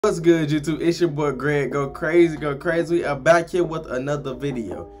What's good, YouTube? It's your boy Greg. Go crazy, go crazy. We are back here with another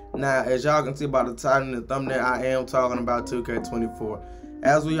video. Now, as y'all can see by the title and the thumbnail, I am talking about 2K24.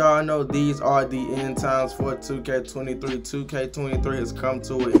 As we all know, these are the end times for 2K23. 2K23 has come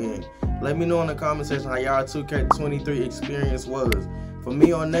to an end. Let me know in the comment section how y'all 2K23 experience was. For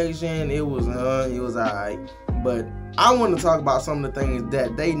me on next gen, it was alright. But I want to talk about some of the things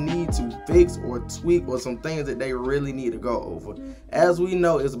that they need to fix or tweak, or some things that they really need to go over. As we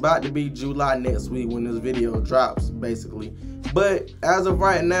know, it's about to be July next week when this video drops, basically. But as of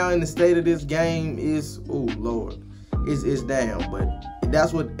right now, in the state of this game is, oh Lord, it's down. But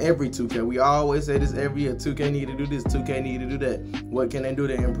that's what every 2K, we always say this every year, 2K need to do this, 2K need to do that. What can they do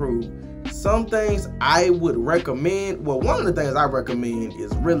to improve? Some things I would recommend, well, one of the things I recommend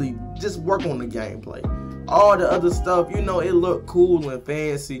is really just work on the gameplay. All the other stuff, you know, it look cool and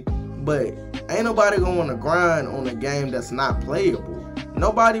fancy, but ain't nobody gonna want to grind on a game that's not playable.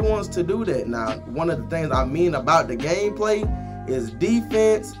 Nobody wants to do that. Now, one of the things I mean about the gameplay is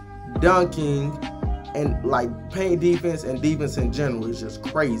defense, dunking, and like paint defense and defense in general is just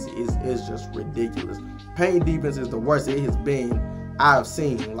crazy. It's just ridiculous. Paint defense is the worst it has been I've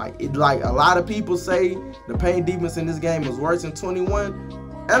seen. Like a lot of people say the paint defense in this game is worse than 21.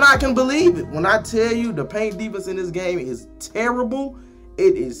 And I can believe it when I tell you the paint defense in this game is terrible.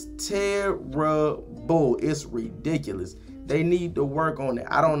 It is terrible. It's ridiculous. They need to work on it.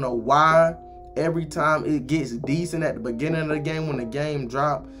 I don't know why every time it gets decent at the beginning of the game when the game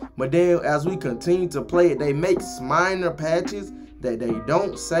drops, but then as we continue to play it, they make minor patches that they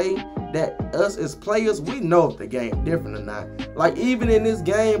don't say, that us as players, we know if the game different or not. Like even in this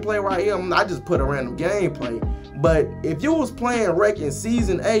gameplay right here, I just put a random gameplay. But if you was playing Rec in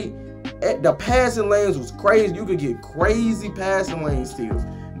Season 8, the passing lanes was crazy. You could get crazy passing lane steals.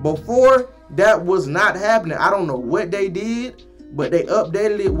 Before, that was not happening. I don't know what they did, but they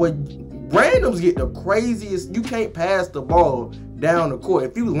updated it where randoms get the craziest. You can't pass the ball down the court.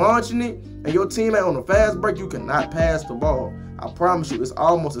 If you launching it and your teammate on a fast break, you cannot pass the ball. I promise you, it's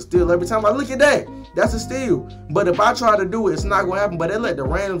almost a steal every time. I look at that, that's a steal. But if I try to do it, it's not gonna happen. But they let the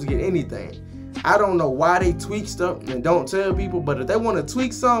randoms get anything. I don't know why they tweak stuff and don't tell people, but if they want to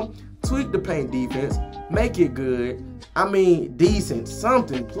tweak something, tweak the paint defense, make it good. I mean, decent,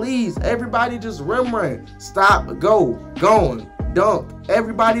 something, please. Everybody just run. Stop, go, going, dunk.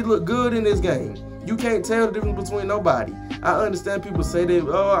 Everybody look good in this game. You can't tell the difference between nobody. I understand people say that,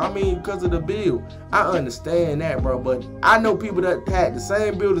 oh, I mean, because of the build. I understand that, bro, but I know people that had the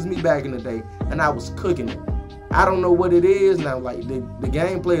same build as me back in the day, and I was cooking it. I don't know what it is now. Like the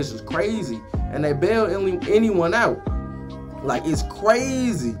gameplay is just crazy, and they bail anyone out. Like it's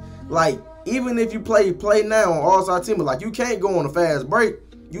crazy. Like even if you play now on All-Star Team, like you can't go on a fast break.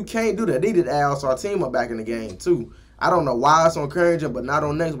 You can't do that. They did add All-Star Team up back in the game too. I don't know why it's on current gen, but not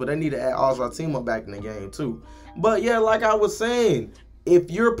on next. But they need to add All-Star Team up back in the game too. But yeah, like I was saying, if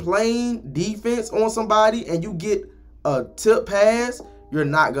you're playing defense on somebody and you get a tip pass, you're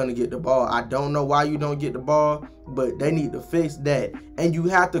not going to get the ball. I don't know why you don't get the ball, but they need to fix that. And you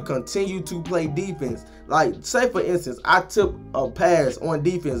have to continue to play defense. Like, say for instance, I took a pass on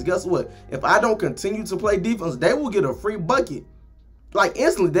defense. Guess what? If I don't continue to play defense, they will get a free bucket. Like,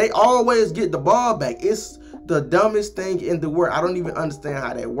 instantly, they always get the ball back. It's the dumbest thing in the world. I don't even understand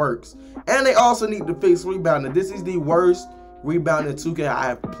how that works. And they also need to fix rebounding. This is the worst rebounding 2K I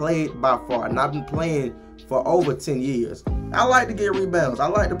have played by far. And I've been playing for over 10 years. I like to get rebounds. I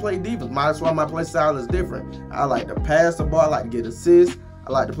like to play defense. That's why my play style is different. I like to pass the ball. I like to get assists.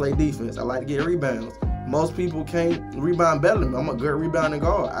 I like to play defense. I like to get rebounds. Most people can't rebound better than me. I'm a good rebounding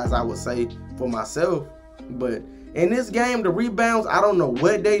guard, as I would say for myself. But in this game, the rebounds, I don't know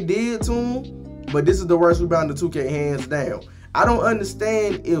what they did to them, but this is the worst rebound in 2K hands down. I don't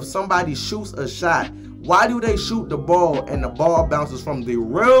understand if somebody shoots a shot. Why do they shoot the ball and the ball bounces from the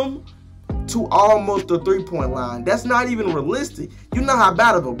rim to almost the three-point line? That's not even realistic. You know how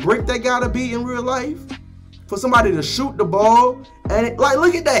bad of a brick they gotta be in real life for somebody to shoot the ball and like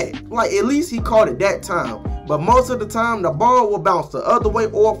look at that. Like at least he caught it that time, but most of the time the ball will bounce the other way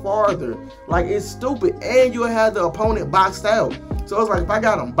or farther. Like it's stupid, and you'll have the opponent boxed out. So it's like if I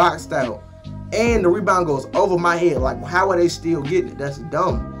got them boxed out and the rebound goes over my head, like how are they still getting it? That's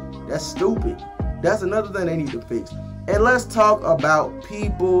dumb. That's stupid. That's another thing they need to fix. And let's talk about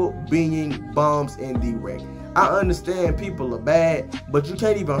people being bums in the rec. I understand people are bad, but you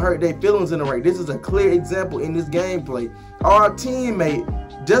can't even hurt their feelings in the rec. This is a clear example in this gameplay. Our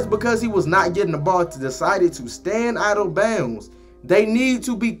teammate, just because he was not getting the ball, decided to stand out of bounds They need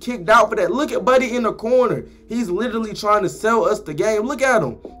to be kicked out for that. Look at Buddy in the corner. He's literally trying to sell us the game. Look at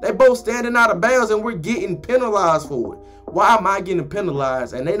him. They both standing out of bounds and we're getting penalized for it. Why am I getting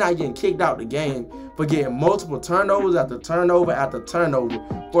penalized and they not getting kicked out the game for getting multiple turnovers after turnover after turnover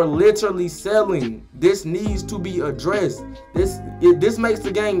for literally selling? This needs to be addressed. This makes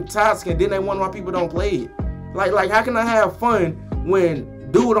the game toxic, and then they wonder why people don't play it. Like how can I have fun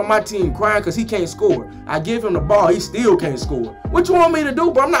when dude on my team crying because he can't score? I give him the ball, he still can't score. What you want me to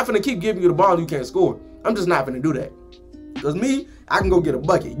do, bro? I'm not finna keep giving you the ball and you can't score. I'm just not finna do that. Because me, I can go get a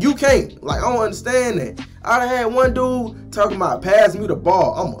bucket. You can't. Like, I don't understand that. I had one dude talking about pass me the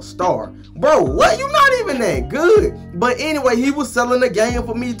ball, I'm a star. Bro, what? You not even that good. But anyway, he was selling the game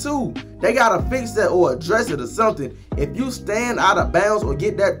for me too. They gotta fix that or address it or something. If you stand out of bounds or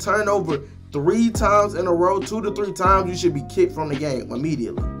get that turnover 3 times in a row, 2 to 3 times, you should be kicked from the game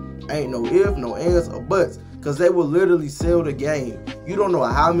immediately. Ain't no if, no ands, or buts, because they will literally sell the game. You don't know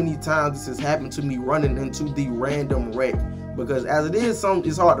how many times this has happened to me running into the random wreck, because as it is,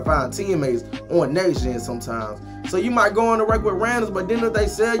 it's hard to find teammates on next gen sometimes. So you might go on the wreck with randoms, but then if they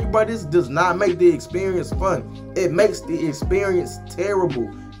sell you, but this does not make the experience fun. It makes the experience terrible,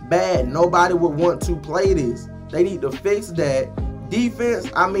 bad. Nobody would want to play this. They need to fix that. Defense,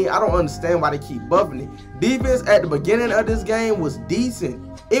 I mean, I don't understand why they keep buffing it. Defense at the beginning of this game was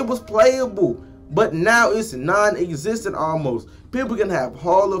decent. It was playable, but now it's non-existent almost. People can have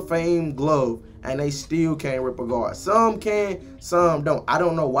Hall of Fame glove and they still can't rip a guard. Some can, some don't. I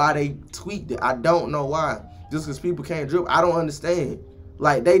don't know why they tweaked it. I don't know why. Just because people can't dribble, I don't understand.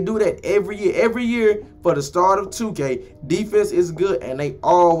 Like, they do that every year. Every year for the start of 2K, defense is good and they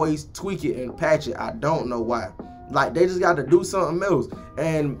always tweak it and patch it. I don't know why. Like, they just got to do something else.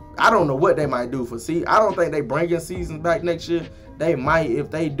 And I don't know what they might do for I don't think they bringing seasons back next year. They might. If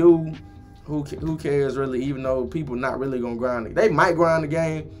they do, who cares really, even though people not really going to grind it. They might grind the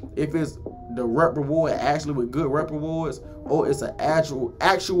game if it's the rep reward actually with good rep rewards, or it's an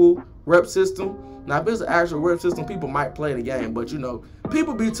actual rep system. Now, if it's an actual rep system, people might play the game. But, you know,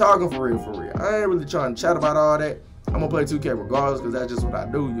 people be talking for real, for real. I ain't really trying to chat about all that. I'm gonna play 2K regardless, because that's just what I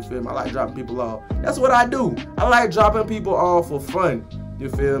do, you feel me? I like dropping people off. That's what I do. I like dropping people off for fun, you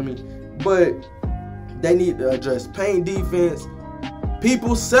feel me? But they need to address paint defense.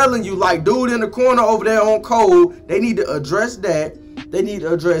 People selling you, like dude in the corner over there on cold, they need to address that. They need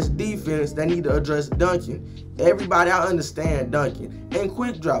to address defense. They need to address dunking. Everybody, I understand dunking. And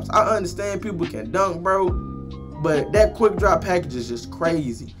quick drops. I understand people can dunk, bro, but that quick drop package is just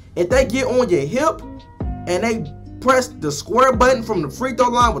crazy. If they get on your hip and they press the square button from the free throw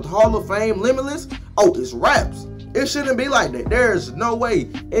line with Hall of Fame Limitless, oh, it's raps. It shouldn't be like that. There's no way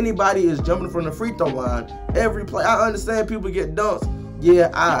anybody is jumping from the free throw line every play. I understand people get dunks. Yeah,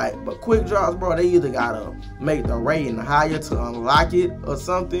 alright. But quick drops, bro, they either gotta make the rating higher to unlock it or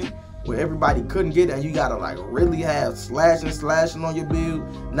something where everybody couldn't get it, and you gotta like really have slashing on your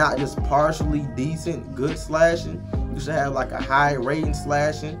build, not just partially decent, good slashing. You should have like a high rating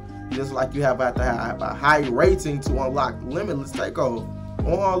slashing. Just like you have to have a high rating to unlock limitless takeover on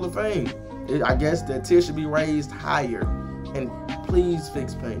Hall of Fame. I guess the tier should be raised higher. And please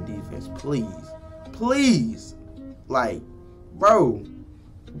fix paint defense, please. Please. Like, bro,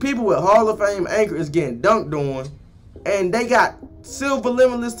 people with Hall of Fame anchor is getting dunked on, and they got silver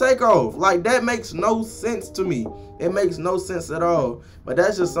limitless takeover. Like, that makes no sense to me. It makes no sense at all. But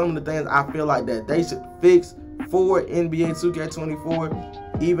that's just some of the things I feel like that they should fix for NBA 2K24.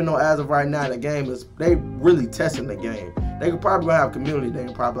 Even though as of right now the game is, they really testing the game. They could probably have community day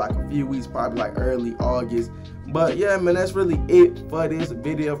in probably like a few weeks, probably like early August. But yeah, man, that's really it for this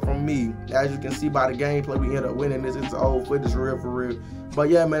video from me. As you can see by the gameplay, we end up winning this. It's old footage, real for real. But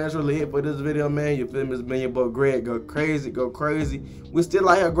yeah, man, that's really it for this video, man. You feel me? It's been your boy Greg. Go crazy, go crazy. We still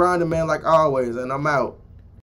out here grinding, man, like always. And I'm out.